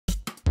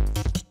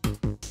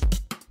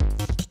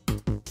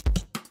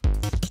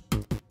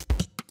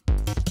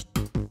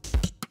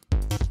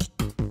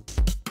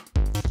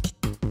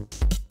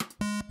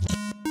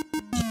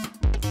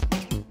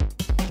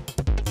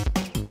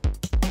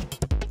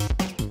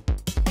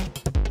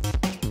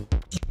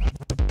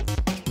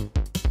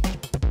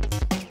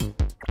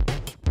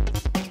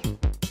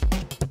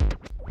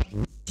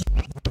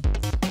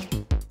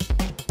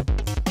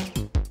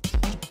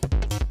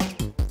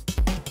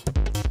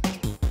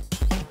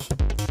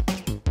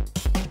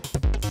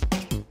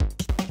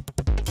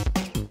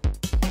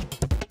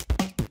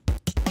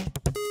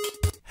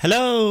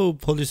Hello,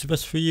 Paul is the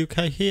best for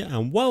UK here,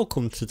 and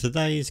welcome to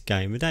today's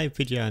Game of the Day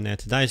video. Now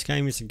today's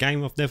game is a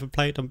game I've never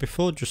played on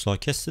before, just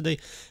like yesterday.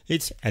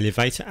 It's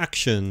Elevator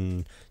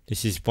Action.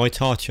 This is by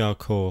Tartio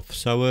Corp.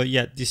 So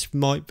yeah, this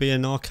might be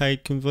an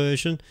arcade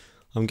conversion.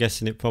 I'm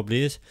guessing it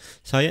probably is.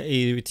 So yeah,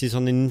 it is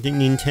on the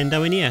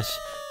Nintendo NES.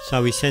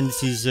 So he sends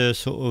his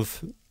sort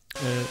of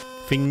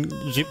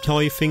zip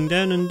tie thing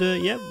down, and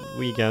yeah,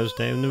 he goes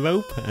down the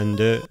rope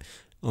and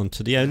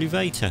onto the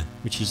elevator,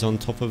 which is on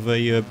top of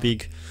a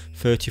big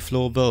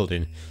 30-floor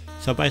building.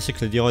 So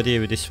basically the idea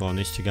with this one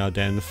is to go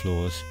down the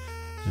floors,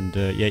 and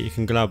yeah, you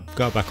can go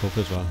back up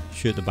as well,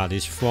 shoot the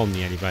baddies from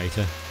the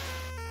elevator,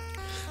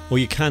 or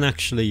you can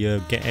actually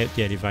get out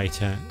the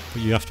elevator,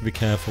 but you have to be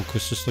careful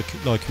because just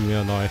like in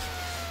real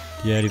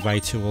life, the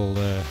elevator will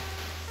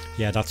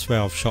yeah, that's where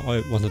I've shot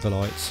out one of the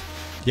lights.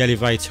 The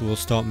elevator will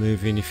start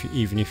moving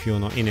even if you're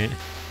not in it,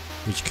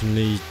 which can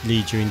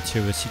lead you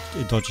into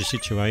a dodgy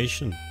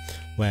situation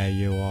where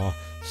you are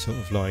sort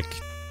of like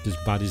there's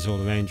baddies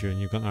all around you and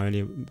you've got no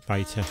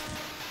elevator,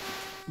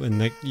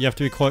 and you have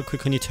to be quite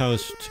quick on your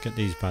toes to get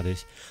these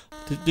baddies.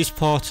 This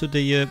part of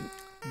the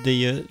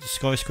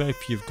skyscraper,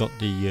 you've got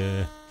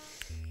the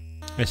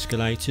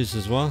escalators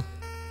as well.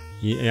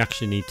 You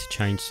actually need to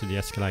change to the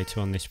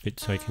escalator on this bit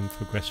so you can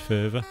progress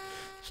further.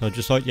 So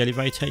just like the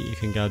elevator, you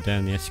can go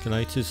down the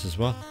escalators as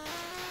well.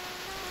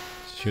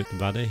 Shoot the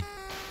baddie.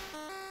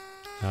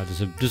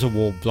 There's a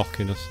wall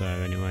blocking us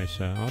there anyway,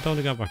 so I don't want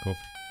to go back up.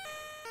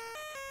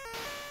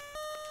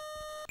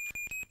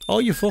 Oh,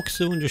 you fuck,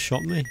 someone just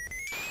shot me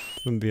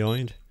from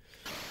behind.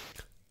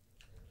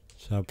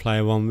 So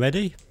player one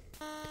ready.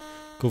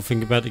 Good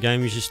thing about the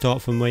game is you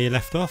start from where you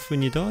left off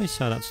when you die,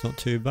 so that's not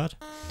too bad.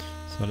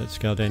 So let's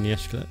go down the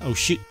escalator. Oh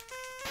shit!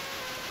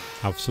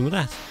 Have some of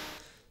that.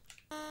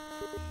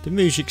 The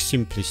music's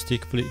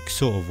simplistic, but it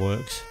sort of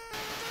works.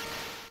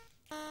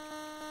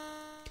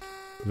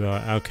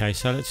 Right, okay,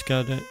 so let's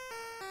go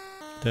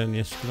down the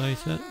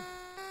escalator.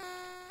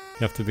 You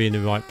have to be in the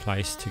right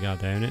place to go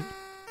down it.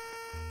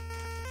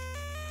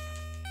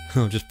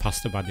 I'll just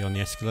pass the baddie on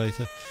the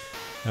escalator.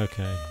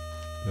 Okay,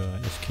 right,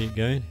 let's keep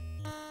going.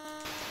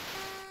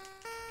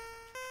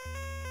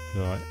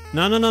 Right,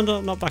 no,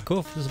 not back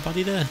up, there's a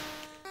baddie there.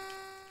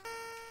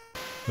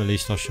 At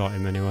least I shot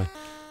him anyway.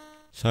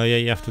 So yeah,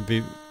 you have to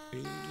be,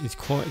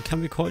 it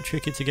can be quite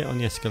tricky to get on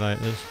the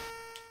escalators.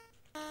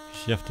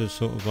 You have to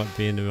sort of like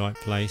be in the right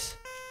place.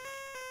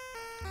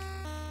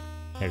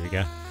 There we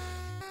go.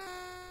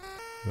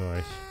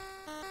 Right.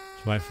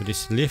 Let's wait for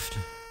this lift.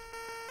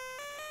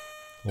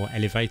 Or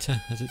elevator,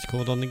 as it's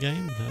called on the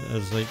game.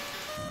 As like...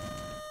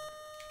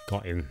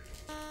 Got him.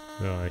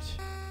 Right.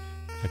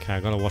 Okay, I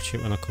gotta watch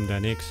it when I come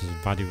down here because there's a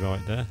baddie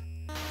right there.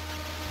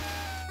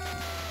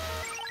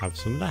 Have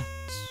some of that.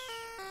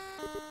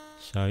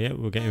 So yeah,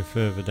 we're getting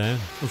further down.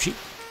 Oh shit!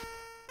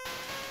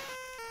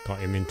 Got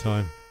him in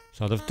time.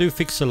 So they do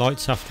fix the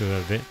lights after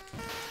a bit.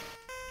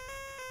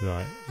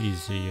 Right,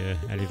 easy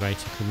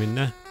elevator coming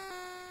there.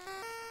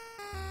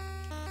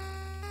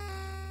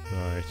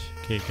 Right,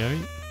 keep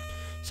going.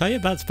 So yeah,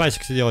 that's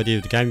basically the idea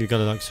of the game. You've got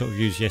to like sort of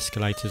use the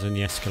escalators and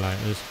the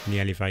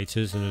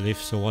elevators and the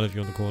lifts or whatever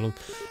you want to call them,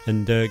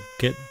 and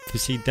get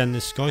proceed down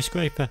the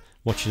skyscraper,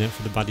 watching out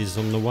for the baddies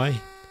on the way.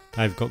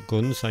 They've got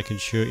guns, they can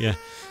shoot you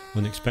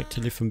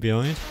unexpectedly from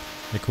behind.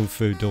 They come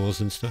through doors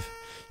and stuff.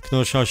 You can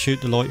also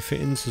shoot the light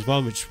fittings as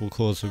well, which will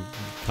cause a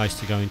place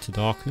to go into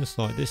darkness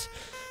like this.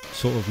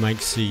 Sort of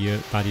makes the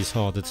baddies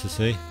harder to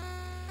see.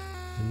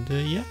 And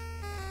yeah.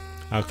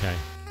 Okay.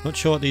 Not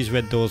sure what these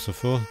red doors are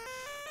for.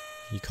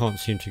 You can't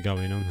seem to go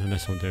in them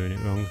unless I'm doing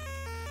it wrong.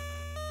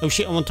 Oh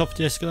shit, I'm on top of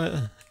the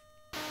escalator.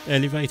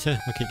 Elevator.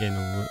 I keep getting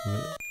on.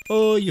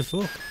 Oh, you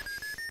fuck.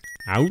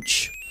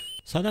 Ouch.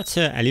 So that's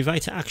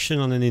Elevator Action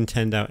on the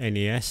Nintendo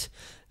NES.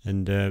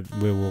 And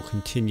we will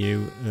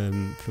continue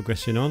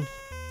progressing on.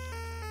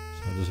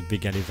 So there's a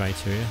big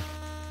elevator here.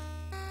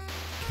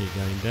 Keep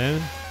going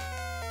down.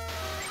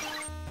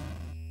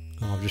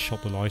 Oh, I've just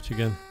shot the light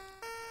again.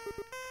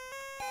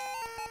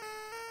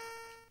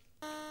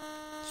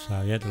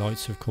 So yeah, the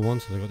lights have come on,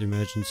 so they've got the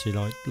emergency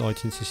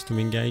lighting system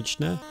engaged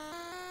now.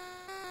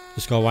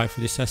 Just gotta wait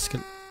for this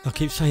I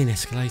keep saying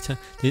escalator.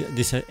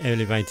 This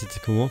elevator to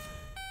come up.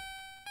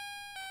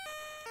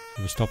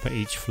 So we'll stop at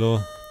each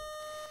floor.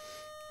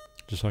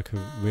 Just like a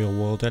real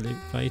world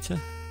elevator.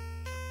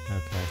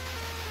 Okay.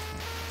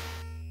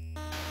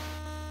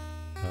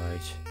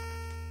 Right.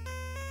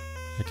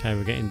 Okay,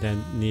 we're getting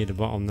down near the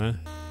bottom now.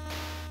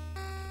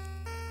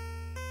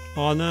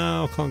 Oh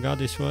no, I can't go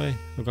this way.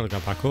 I've got to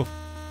go back up.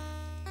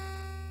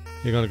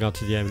 You've got to go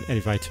to the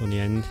elevator on the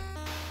end.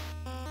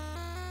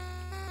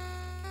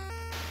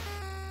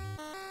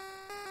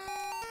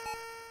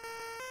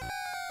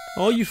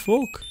 Oh, you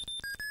fuck.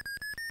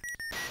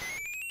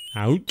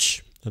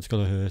 Ouch. That's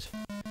gotta hurt.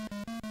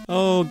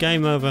 Oh,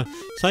 game over.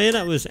 So yeah,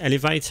 that was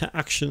Elevator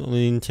Action on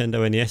the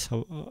Nintendo NES.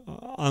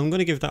 I'm going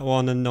to give that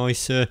one a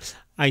nice 8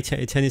 out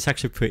of 10. It's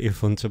actually pretty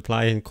fun to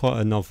play and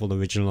quite a novel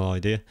original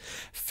idea.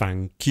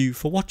 Thank you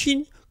for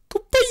watching.